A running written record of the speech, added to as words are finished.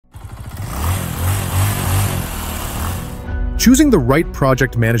Choosing the right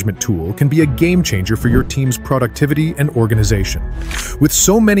project management tool can be a game changer for your team's productivity and organization. With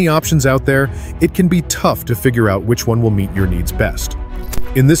so many options out there, it can be tough to figure out which one will meet your needs best.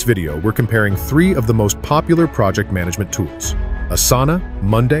 In this video, we're comparing 3 of the most popular project management tools: Asana,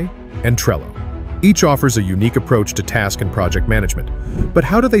 Monday, and Trello. Each offers a unique approach to task and project management, but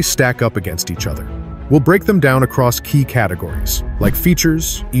how do they stack up against each other? We'll break them down across key categories, like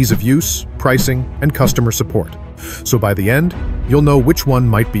features, ease of use, pricing, and customer support. So by the end, you'll know which one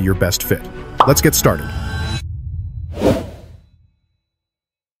might be your best fit. Let's get started.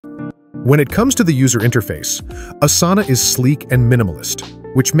 When it comes to the user interface, Asana is sleek and minimalist,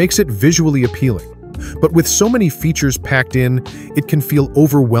 which makes it visually appealing. But with so many features packed in, it can feel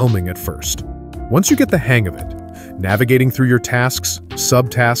overwhelming at first. Once you get the hang of it, navigating through your tasks,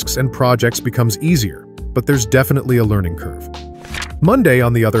 subtasks, and projects becomes easier, but there's definitely a learning curve. Monday,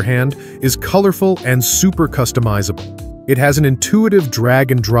 on the other hand, is colorful and super customizable. It has an intuitive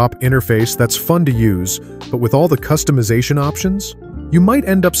drag-and-drop interface that's fun to use, but with all the customization options, you might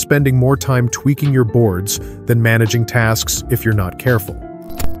end up spending more time tweaking your boards than managing tasks if you're not careful.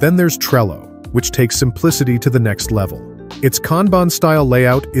 Then there's Trello, which takes simplicity to the next level. Its Kanban-style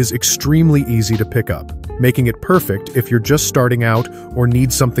layout is extremely easy to pick up, making it perfect if you're just starting out or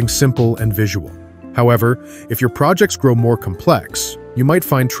need something simple and visual. However, if your projects grow more complex, you might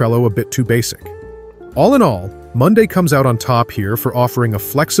find Trello a bit too basic. All in all, Monday comes out on top here for offering a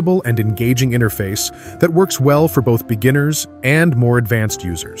flexible and engaging interface that works well for both beginners and more advanced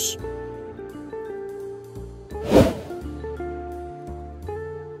users.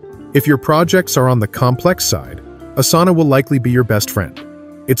 If your projects are on the complex side, Asana will likely be your best friend.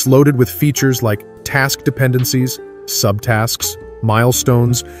 It's loaded with features like task dependencies, subtasks,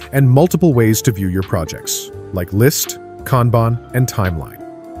 milestones, and multiple ways to view your projects, like list, Kanban, and timeline.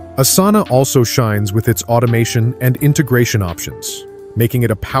 Asana also shines with its automation and integration options, making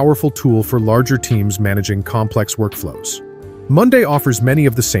it a powerful tool for larger teams managing complex workflows. Monday offers many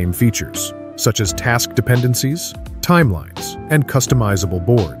of the same features, such as task dependencies, timelines, and customizable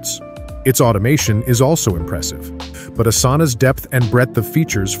boards. Its automation is also impressive, but Asana's depth and breadth of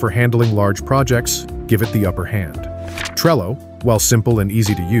features for handling large projects give it the upper hand. Trello, while simple and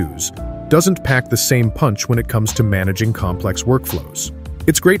easy to use, doesn't pack the same punch when it comes to managing complex workflows.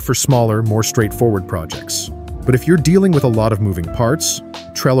 It's great for smaller, more straightforward projects, but if you're dealing with a lot of moving parts,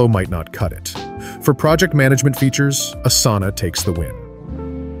 Trello might not cut it. For project management features, Asana takes the win.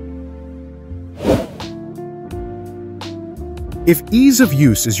 If ease of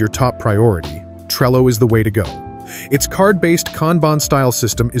use is your top priority, Trello is the way to go. Its card-based Kanban-style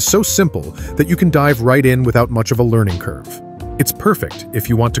system is so simple that you can dive right in without much of a learning curve. It's perfect if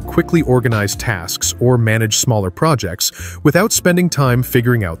you want to quickly organize tasks or manage smaller projects without spending time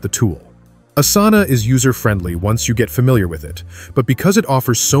figuring out the tool. Asana is user-friendly once you get familiar with it, but because it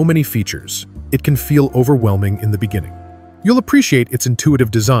offers so many features, it can feel overwhelming in the beginning. You'll appreciate its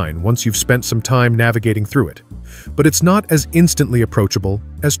intuitive design once you've spent some time navigating through it, but it's not as instantly approachable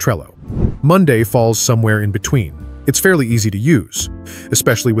as Trello. Monday falls somewhere in between. It's fairly easy to use,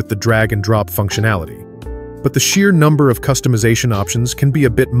 especially with the drag-and-drop functionality. But the sheer number of customization options can be a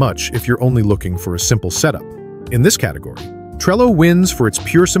bit much if you're only looking for a simple setup. In this category, Trello wins for its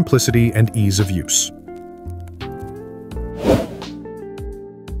pure simplicity and ease of use.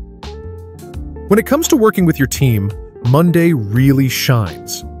 When it comes to working with your team, Monday really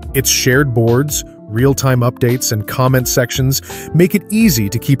shines. Its shared boards, real-time updates, and comment sections make it easy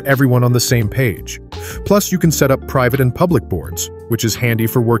to keep everyone on the same page. Plus, you can set up private and public boards, which is handy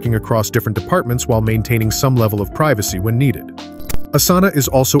for working across different departments while maintaining some level of privacy when needed. Asana is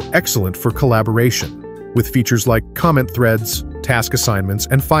also excellent for collaboration, with features like comment threads, task assignments,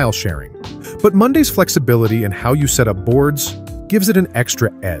 and file sharing. But Monday's flexibility in how you set up boards gives it an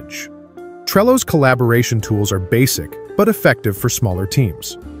extra edge. Trello's collaboration tools are basic, but effective for smaller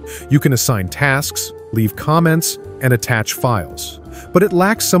teams. You can assign tasks, leave comments, and attach files, but it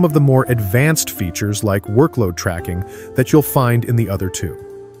lacks some of the more advanced features like workload tracking that you'll find in the other two.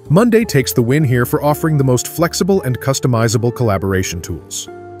 Monday takes the win here for offering the most flexible and customizable collaboration tools.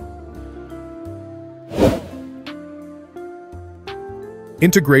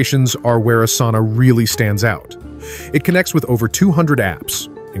 Integrations are where Asana really stands out. It connects with over 200 apps,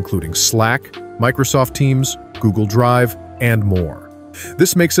 including Slack, Microsoft Teams, Google Drive, and more.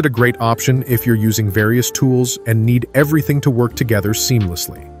 This makes it a great option if you're using various tools and need everything to work together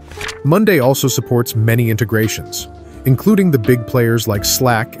seamlessly. Monday also supports many integrations, including the big players like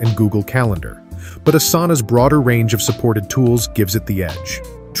Slack and Google Calendar, but Asana's broader range of supported tools gives it the edge.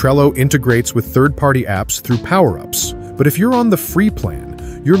 Trello integrates with third-party apps through power-ups, but if you're on the free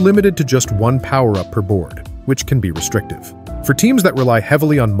plan, you're limited to just one power-up per board, which can be restrictive. For teams that rely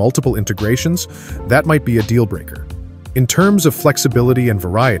heavily on multiple integrations, that might be a deal breaker. In terms of flexibility and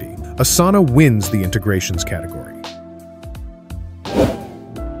variety, Asana wins the integrations category.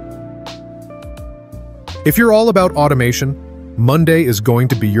 If you're all about automation, Monday is going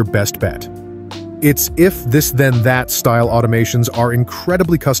to be your best bet. Its if this then that style automations are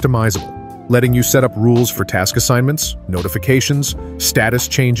incredibly customizable, letting you set up rules for task assignments, notifications, status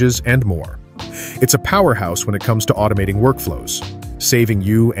changes, and more. It's a powerhouse when it comes to automating workflows, saving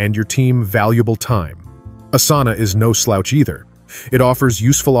you and your team valuable time. Asana is no slouch either. It offers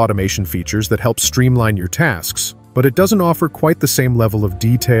useful automation features that help streamline your tasks, but it doesn't offer quite the same level of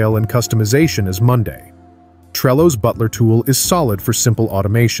detail and customization as Monday. Trello's Butler tool is solid for simple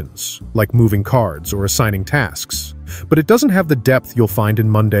automations, like moving cards or assigning tasks, but it doesn't have the depth you'll find in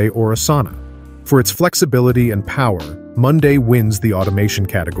Monday or Asana. For its flexibility and power, Monday wins the automation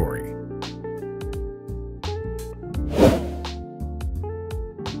category.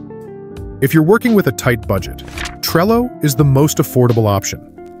 If you're working with a tight budget, Trello is the most affordable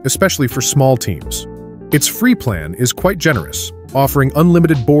option, especially for small teams. Its free plan is quite generous, offering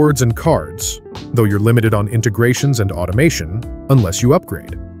unlimited boards and cards, though you're limited on integrations and automation unless you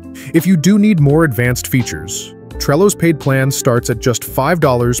upgrade. If you do need more advanced features, Trello's paid plan starts at just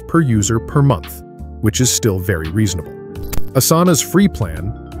 $5 per user per month, which is still very reasonable. Asana's free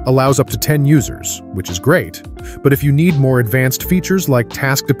plan allows up to 10 users, which is great, but if you need more advanced features like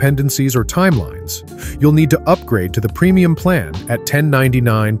task dependencies or timelines, you'll need to upgrade to the premium plan at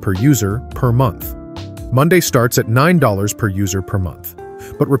 $10.99 per user per month. Monday starts at $9 per user per month,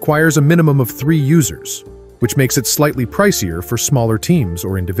 but requires a minimum of 3 users, which makes it slightly pricier for smaller teams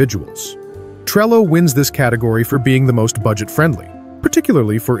or individuals. Trello wins this category for being the most budget-friendly,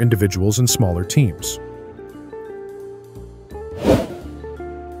 particularly for individuals and smaller teams.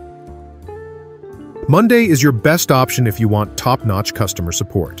 Monday is your best option if you want top-notch customer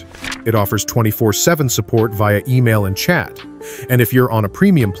support. It offers 24/7 support via email and chat, and if you're on a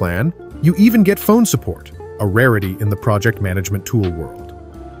premium plan, you even get phone support, a rarity in the project management tool world.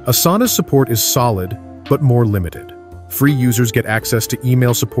 Asana's support is solid, but more limited. Free users get access to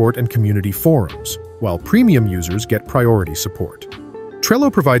email support and community forums, while premium users get priority support.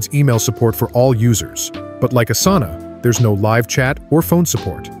 Trello provides email support for all users, but like Asana, there's no live chat or phone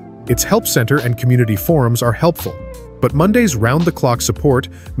support. Its help center and community forums are helpful, but Monday's round-the-clock support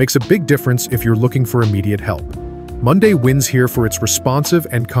makes a big difference if you're looking for immediate help. Monday wins here for its responsive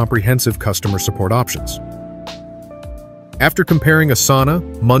and comprehensive customer support options. After comparing Asana,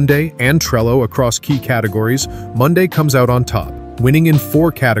 Monday, and Trello across key categories, Monday comes out on top, winning in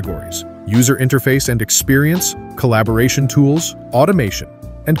 4 categories: user interface and experience, collaboration tools, automation,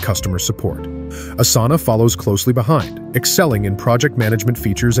 and customer support. Asana follows closely behind, excelling in project management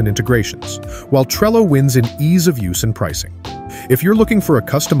features and integrations, while Trello wins in ease of use and pricing. If you're looking for a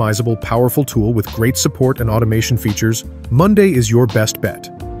customizable, powerful tool with great support and automation features, Monday is your best bet.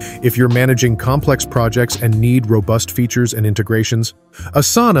 If you're managing complex projects and need robust features and integrations,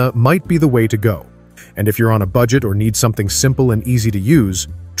 Asana might be the way to go. And if you're on a budget or need something simple and easy to use,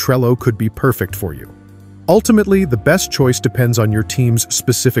 Trello could be perfect for you. Ultimately, the best choice depends on your team's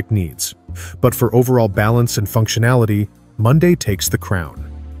specific needs. But for overall balance and functionality, Monday takes the crown.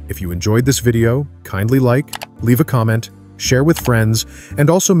 If you enjoyed this video, kindly like, leave a comment, share with friends, and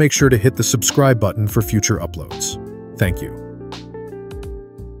also make sure to hit the subscribe button for future uploads. Thank you.